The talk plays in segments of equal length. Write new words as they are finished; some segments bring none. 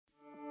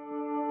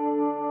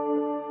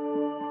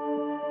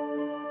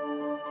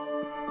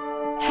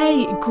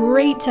Hey,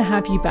 great to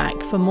have you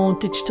back for more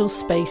Digital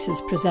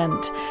Spaces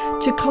Present.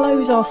 To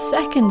close our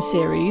second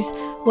series,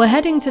 we're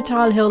heading to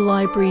Tile Hill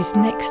Library's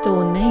next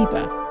door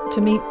neighbour to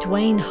meet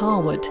Duane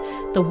Harwood,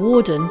 the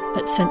warden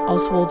at St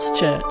Oswald's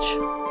Church.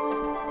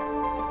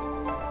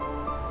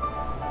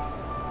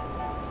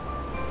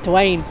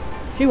 Duane,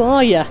 who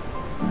are you?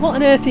 What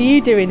on earth are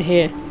you doing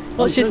here?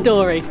 What's your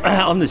story?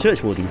 I'm the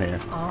church warden here.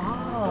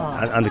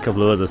 And a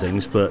couple of other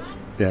things, but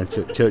yeah,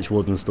 church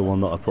warden's the one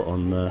that I put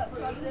on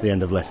the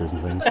end of letters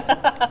and things.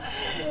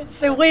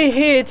 So we're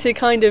here to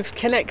kind of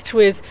connect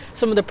with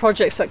some of the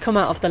projects that come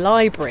out of the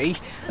library.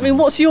 I mean,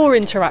 what's your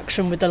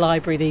interaction with the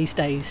library these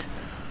days?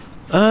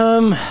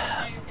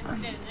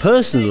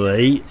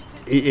 Personally,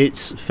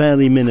 it's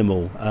fairly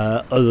minimal,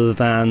 other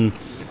than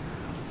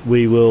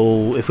we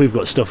will, if we've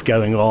got stuff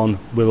going on,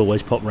 we'll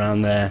always pop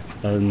round there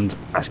and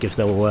ask if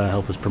they'll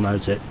help us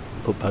promote it,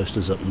 put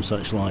posters up and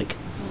such like.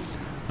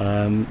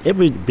 It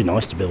would be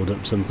nice to build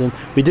up something.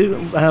 We do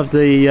have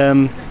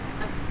the,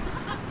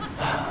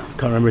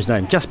 can't remember his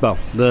name, Jasper,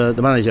 the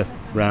manager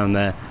round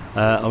there.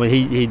 I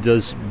mean, he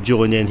does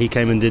join in. He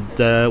came and did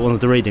one of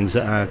the readings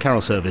at our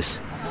carol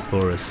service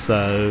for us.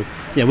 So,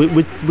 yeah,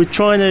 we're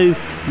trying to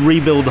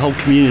rebuild the whole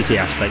community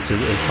aspect of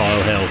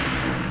Tile Hill,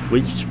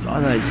 which, I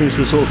don't know, it seems to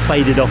have sort of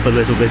faded off a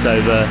little bit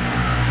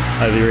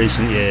over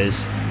recent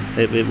years.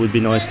 It would be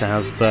nice to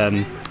have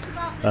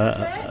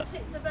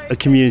a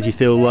community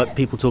feel like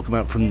people talk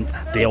about from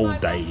the old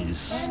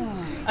days.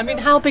 I mean,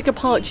 how big a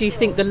part do you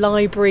think the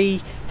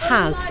library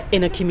has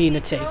in a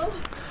community?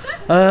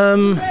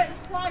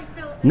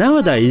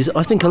 Nowadays,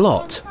 I think a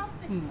lot.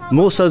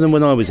 More so than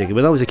when I was a kid.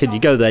 When I was a kid, you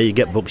go there, you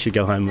get books, you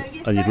go home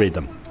and you'd read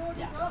them.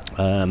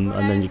 And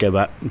then you go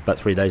back about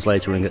 3 days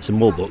later and get some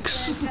more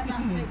books.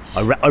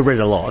 I read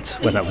a lot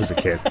when I was a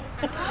kid.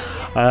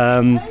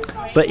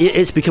 But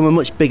it's become a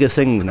much bigger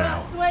thing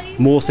now.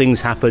 More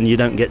things happen, you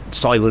don't get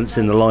silence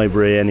in the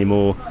library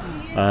anymore.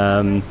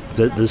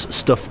 There's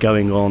stuff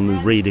going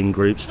on, reading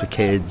groups for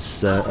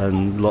kids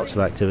and lots of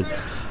activity.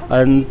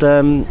 And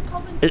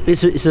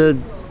it's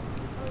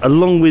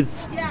along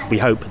with, we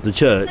hope, the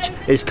church,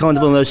 it's kind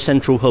of one of those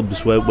central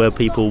hubs where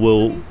people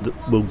will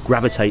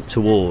gravitate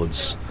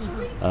towards.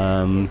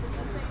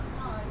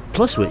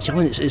 Plus which, I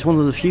mean, it's one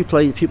of the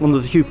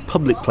few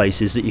public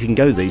places that you can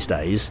go these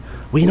days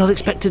where you're not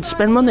expected to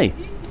spend money,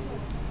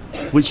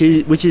 which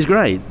is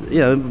great. You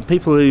know,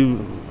 people who,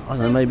 I don't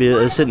know, maybe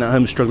are sitting at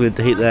home struggling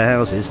to heat their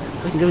houses,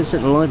 they can go and sit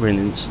in the library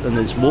and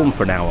it's warm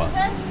for an hour,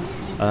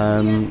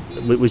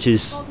 which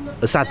is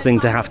a sad thing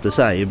to have to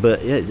say,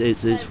 but yeah,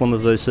 it's one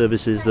of those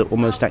services that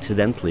almost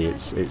accidentally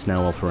it's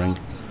now offering.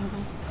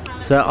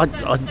 So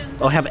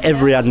I have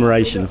every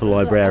admiration for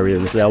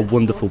librarians. They are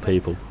wonderful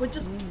people.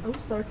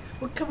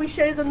 Can we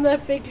show them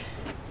the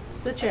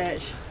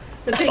church?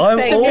 The big I'm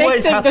thing.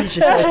 always happy to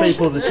show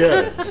people the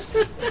church.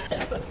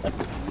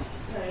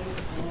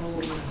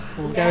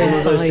 We'll go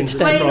inside.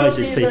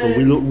 Surprises people.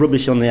 We look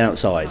rubbish on the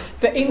outside.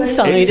 But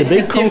inside, it's a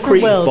big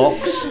concrete world.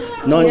 Box.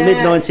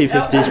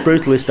 Mid-1950s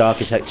brutalist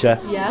architecture.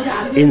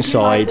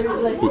 Inside,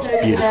 it's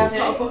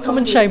beautiful. Come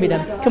and show me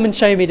them. Come and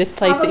show me this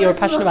place that you're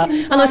passionate about.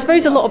 And I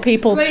suppose a lot of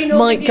people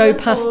might go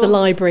past the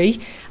library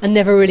and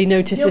never really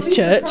notice this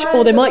church,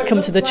 or they might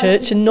come to the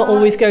church and not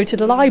always go to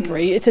the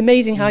library. It's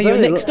amazing how you're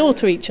next door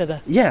to each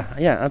other. Yeah,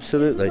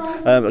 absolutely.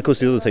 Of course,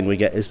 the other thing we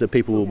get is that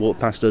people will walk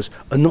past us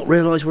and not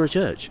realise we're a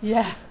church.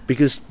 Yeah.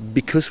 Because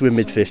we're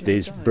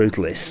mid-50s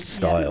brutalist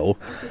style,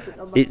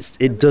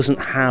 it doesn't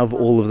have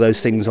all of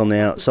those things on the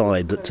outside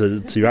that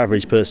to your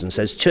average person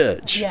says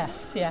church.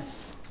 Yes.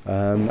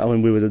 I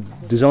mean, we were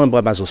designed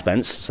by Basil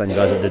Spence, the same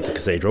guy that did the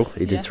cathedral.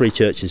 He did 3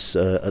 churches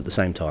at the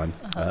same time.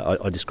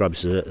 I describe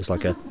it as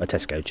like a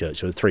Tesco church,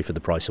 so 3 for the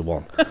price of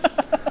 1.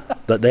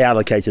 But they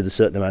allocated a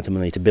certain amount of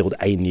money to build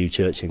a new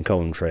church in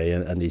Coventry,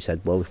 and he said,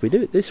 well, if we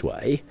do it this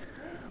way,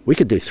 we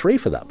could do 3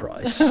 for that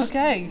price.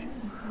 Okay.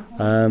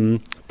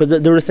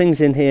 But there are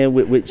things in here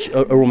which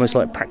are almost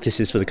like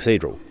practices for the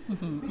cathedral.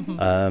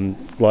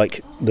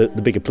 Like the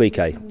big applique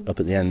up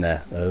at the end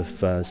there of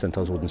St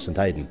Oswald and St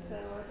Aidan.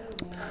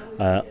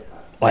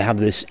 I have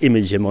this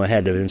image in my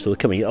head of him sort of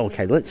coming,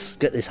 okay, let's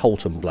get this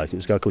Holton bloke. It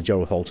was a guy called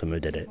Gerald Holton who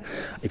did it.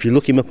 If you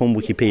look him up on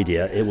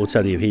Wikipedia, it will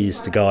tell you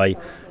he's the guy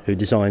who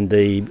designed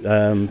the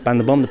band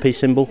the bomb, the peace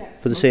symbol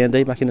for the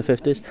CND back in the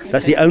 50s.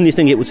 That's the only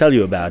thing it will tell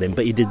you about him,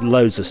 but he did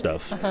loads of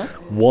stuff.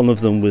 One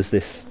of them was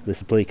this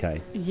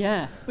applique.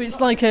 Yeah,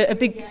 it's like a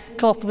big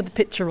cloth with a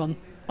picture on.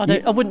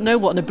 I wouldn't know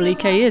what an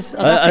applique is.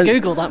 I'd have to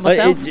Google that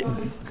myself.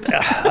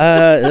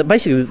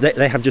 Basically,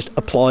 they have just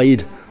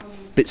applied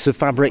bits of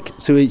fabric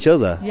to each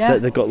other. Yeah.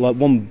 They've got like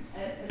one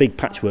big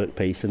patchwork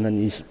piece, and then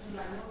he's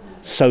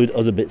sewed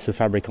other bits of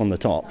fabric on the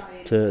top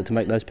to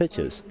make those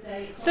pictures.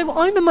 So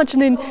I'm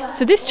imagining,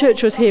 so this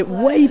church was here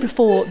way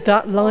before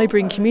that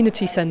library and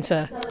community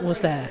centre was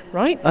there,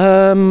 right?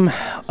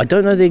 I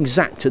don't know the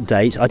exact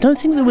date. I don't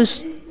think there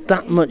was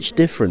that much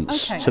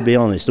difference, to be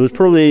honest. There was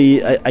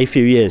probably a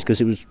few years,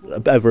 because it was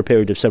over a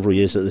period of several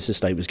years that this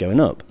estate was going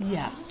up.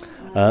 Yeah.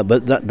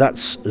 But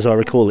that's, as I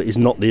recall, it is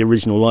not the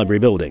original library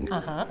building.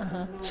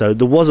 So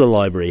there was a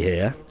library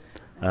here,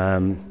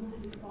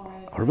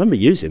 I remember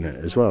using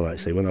it as well,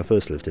 actually, when I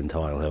first lived in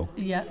Tile Hill.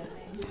 Yeah.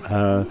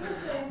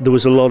 There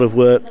was a lot of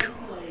work.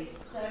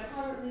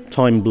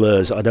 Time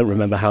blurs. I don't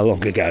remember how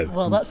long ago.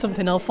 Well, that's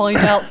something I'll find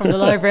out from the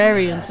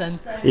librarians then.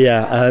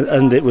 Yeah,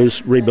 and it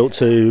was rebuilt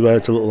to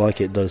look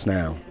like it does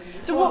now.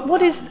 So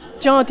what is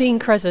Jardine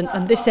Crescent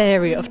and this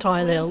area of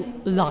Tile Hill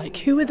like?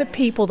 Who are the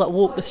people that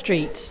walk the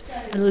streets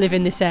and live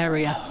in this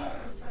area?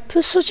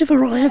 There's such a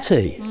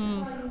variety.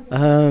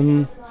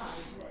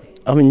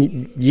 I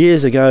mean,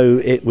 years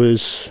ago it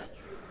was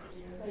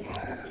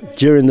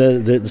during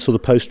the sort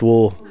of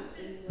post-war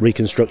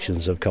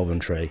reconstructions of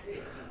Coventry.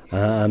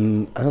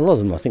 And a lot of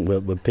them, I think,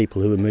 were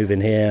people who were moving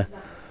here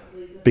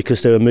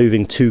because they were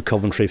moving to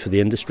Coventry for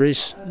the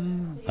industries.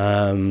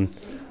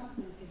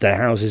 Their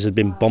houses had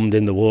been bombed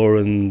in the war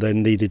and they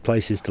needed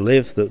places to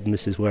live, and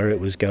this is where it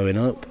was going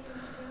up.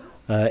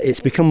 It's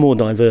become more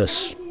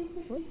diverse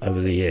over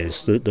the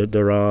years.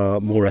 There are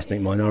more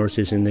ethnic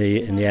minorities in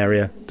the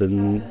area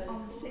than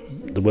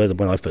there were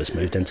when I first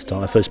moved into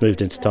Tile. I first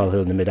moved into Tile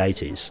Hill in the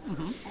mid-'80s.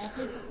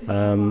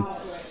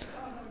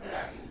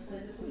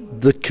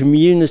 The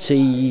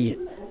community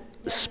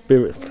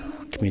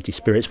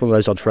spirit's one of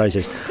those odd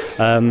phrases,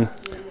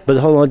 but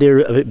the whole idea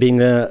of it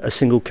being a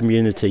single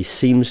community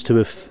seems to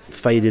have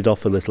faded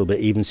off a little bit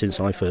even since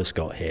I first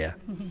got here.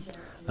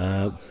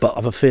 But I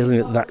have a feeling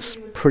that that's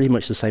pretty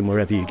much the same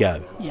wherever you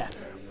go. Yeah.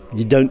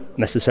 You don't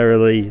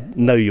necessarily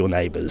know your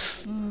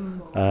neighbours.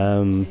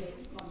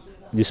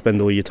 You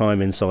spend all your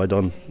time inside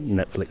on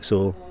Netflix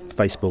or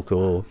Facebook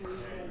or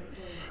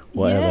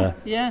whatever.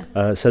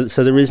 Yeah. So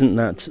there isn't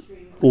that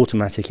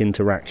automatic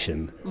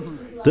interaction.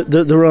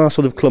 There are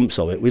sort of clumps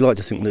of it. We like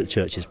to think that the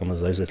church is one of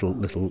those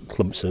little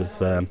clumps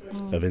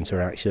of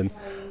interaction.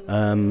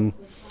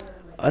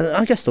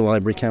 I guess the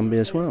library can be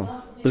as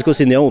well. But of course,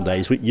 in the old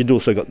days, you'd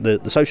also got the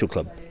social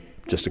club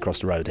just across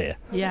the road here.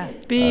 Yeah,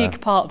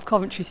 big part of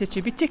Coventry's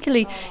history,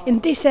 particularly in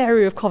this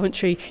area of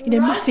Coventry. You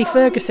know, Massey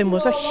Ferguson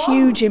was a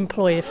huge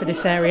employer for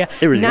this area.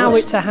 It really now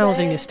was. It's a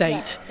housing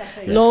estate.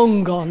 Yes.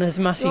 Long gone as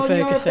Massey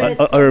Ferguson.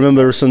 I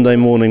remember a Sunday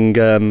morning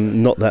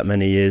not that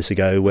many years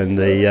ago when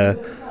the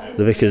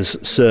vicar's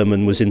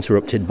sermon was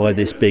interrupted by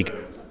this big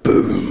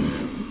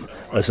boom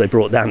as they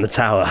brought down the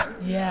tower.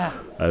 Yeah.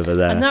 Over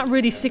there. And that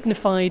really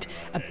signified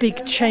a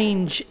big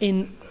change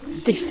in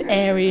this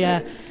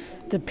area.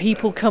 The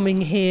people coming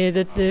here,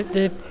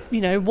 the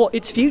you know what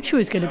its future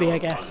is going to be, I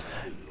guess.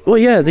 Well,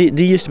 yeah, there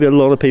used to be a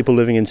lot of people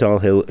living in Tile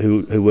Hill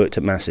who worked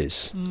at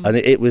Massey's, and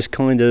it was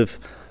kind of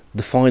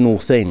the final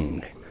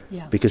thing,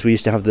 because we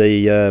used to have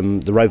the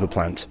Rover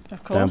plant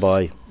down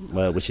by,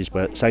 which is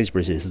where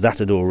Sainsbury's is. That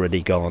had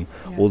already gone,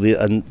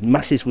 and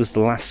Massey's was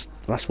the last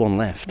one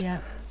left. Yeah.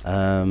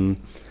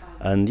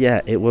 And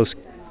it was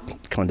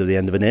kind of the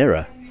end of an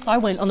era. I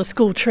went on a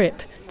school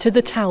trip to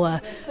the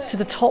tower, to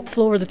the top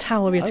floor of the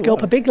tower. We had to go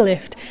up a big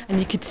lift and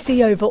you could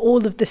see over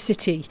all of the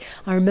city.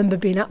 I remember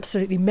being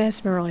absolutely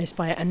mesmerised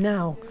by it, and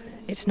now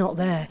it's not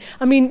there.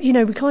 I mean, you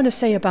know, we kind of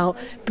say about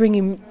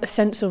bringing a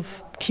sense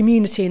of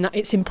community and that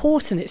it's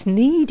important, it's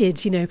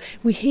needed. You know,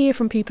 we hear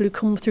from people who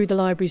come through the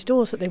library's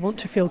doors that they want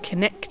to feel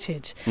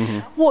connected.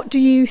 What do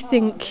you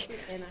think,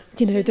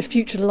 you know, the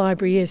future of the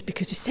library is?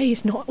 Because you say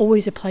it's not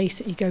always a place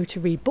that you go to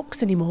read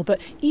books anymore, but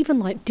even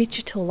like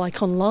digital,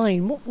 like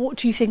online, what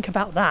do you think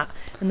about that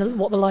and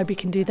what the library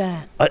can do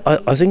there?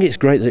 I think it's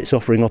great that it's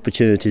offering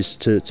opportunities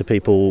to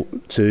people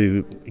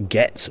to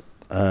get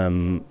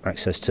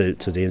access to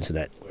the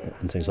internet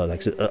and things like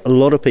that. 'Cause a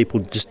lot of people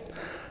just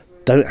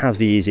don't have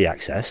the easy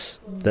access,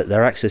 that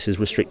their access is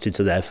restricted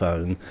to their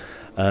phone.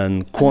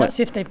 And that's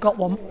if they've got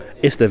one.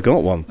 If they've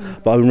got one.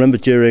 But I remember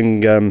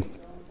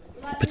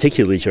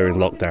particularly during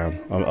lockdown,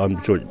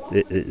 I'm sure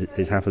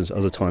it happens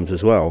other times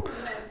as well,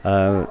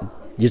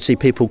 you'd see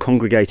people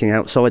congregating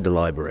outside the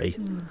library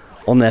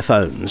on their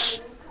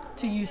phones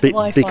to use the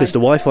Wi-Fi. Because the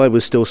Wi-Fi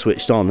was still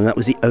switched on and that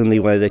was the only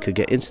way they could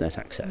get internet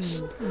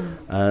access.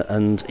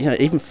 And you know,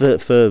 even for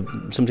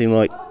something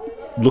like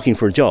looking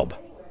for a job,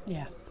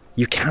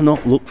 you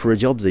cannot look for a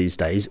job these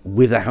days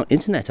without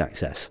internet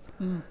access.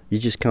 You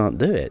just can't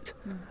do it.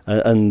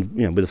 And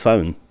you know, with a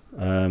phone,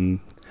 I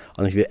don't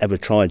know if you've ever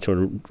tried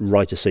to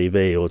write a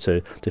CV or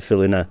to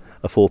fill in a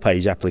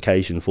 4-page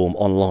application form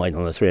online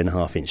on a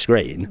 3.5-inch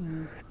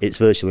screen. It's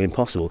virtually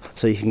impossible.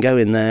 So you can go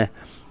in there,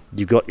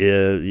 you've got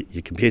your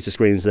computer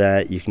screens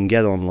there, you can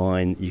get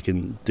online, you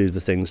can do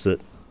the things that,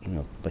 you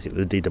know,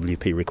 basically the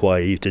DWP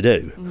require you to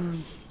do.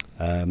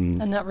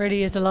 And that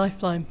really is a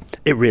lifeline.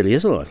 It really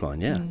is a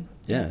lifeline, yeah.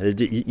 Yeah,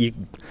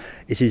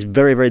 it is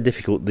very, very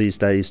difficult these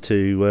days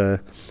to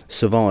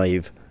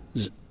survive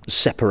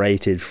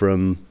separated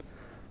from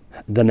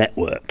the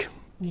network,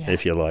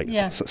 if you like.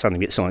 Sounding a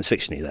bit science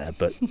fictiony there,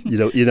 but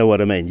you know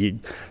what I mean.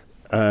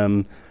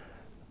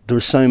 There are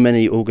so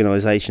many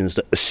organisations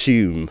that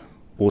assume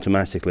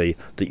automatically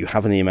that you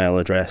have an email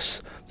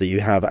address, that you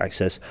have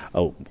access.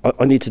 Oh,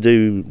 I need to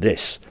do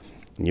this.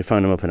 And you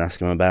phone them up and ask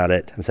them about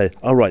it and say,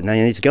 oh, right, now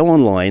you need to go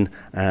online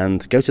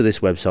and go to this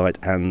website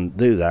and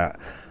do that.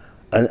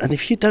 And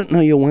if you don't know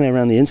your way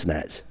around the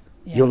internet,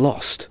 you're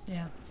lost.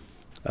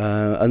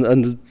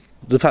 And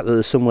the fact that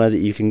there's somewhere that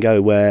you can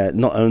go where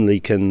not only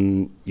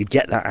can you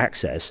get that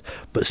access,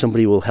 but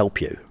somebody will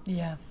help you.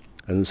 Yeah.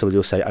 And somebody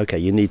will say, okay,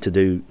 you need to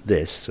do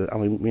this. So, I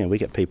mean, we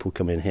get people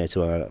come in here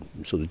to our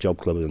sort of job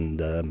club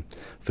and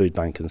food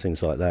bank and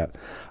things like that.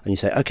 And you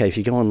say, okay, if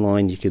you go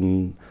online, you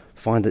can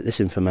find this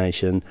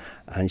information.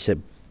 And you say,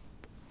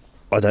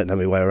 I don't know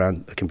my way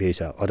around a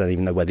computer. I don't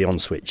even know where the on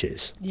switch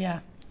is. Yeah.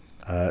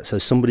 So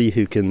somebody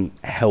who can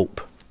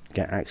help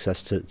get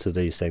access to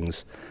these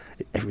things,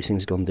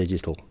 everything's gone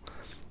digital.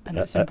 And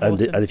it's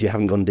important. And if you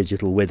haven't gone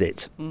digital with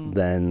it,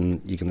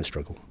 then you're going to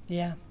struggle.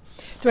 Yeah.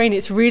 Duane,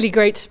 it's really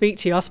great to speak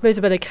to you. I suppose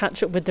I better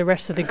catch up with the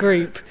rest of the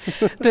group.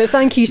 But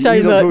thank you so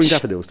much. You're not drawing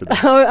daffodils today.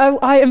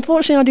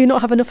 Unfortunately, I do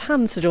not have enough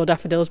hands to draw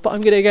daffodils, but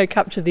I'm going to go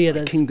capture the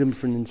others. A kingdom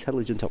for an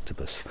intelligent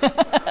octopus.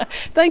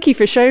 Thank you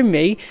for showing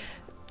me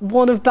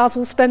one of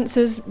Basil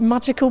Spencer's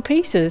magical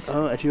pieces.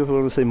 If you ever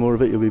want to see more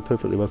of it, you'll be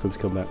perfectly welcome to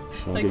come back.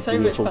 Thanks so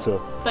much.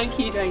 Thank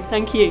you, Duane.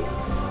 Thank you.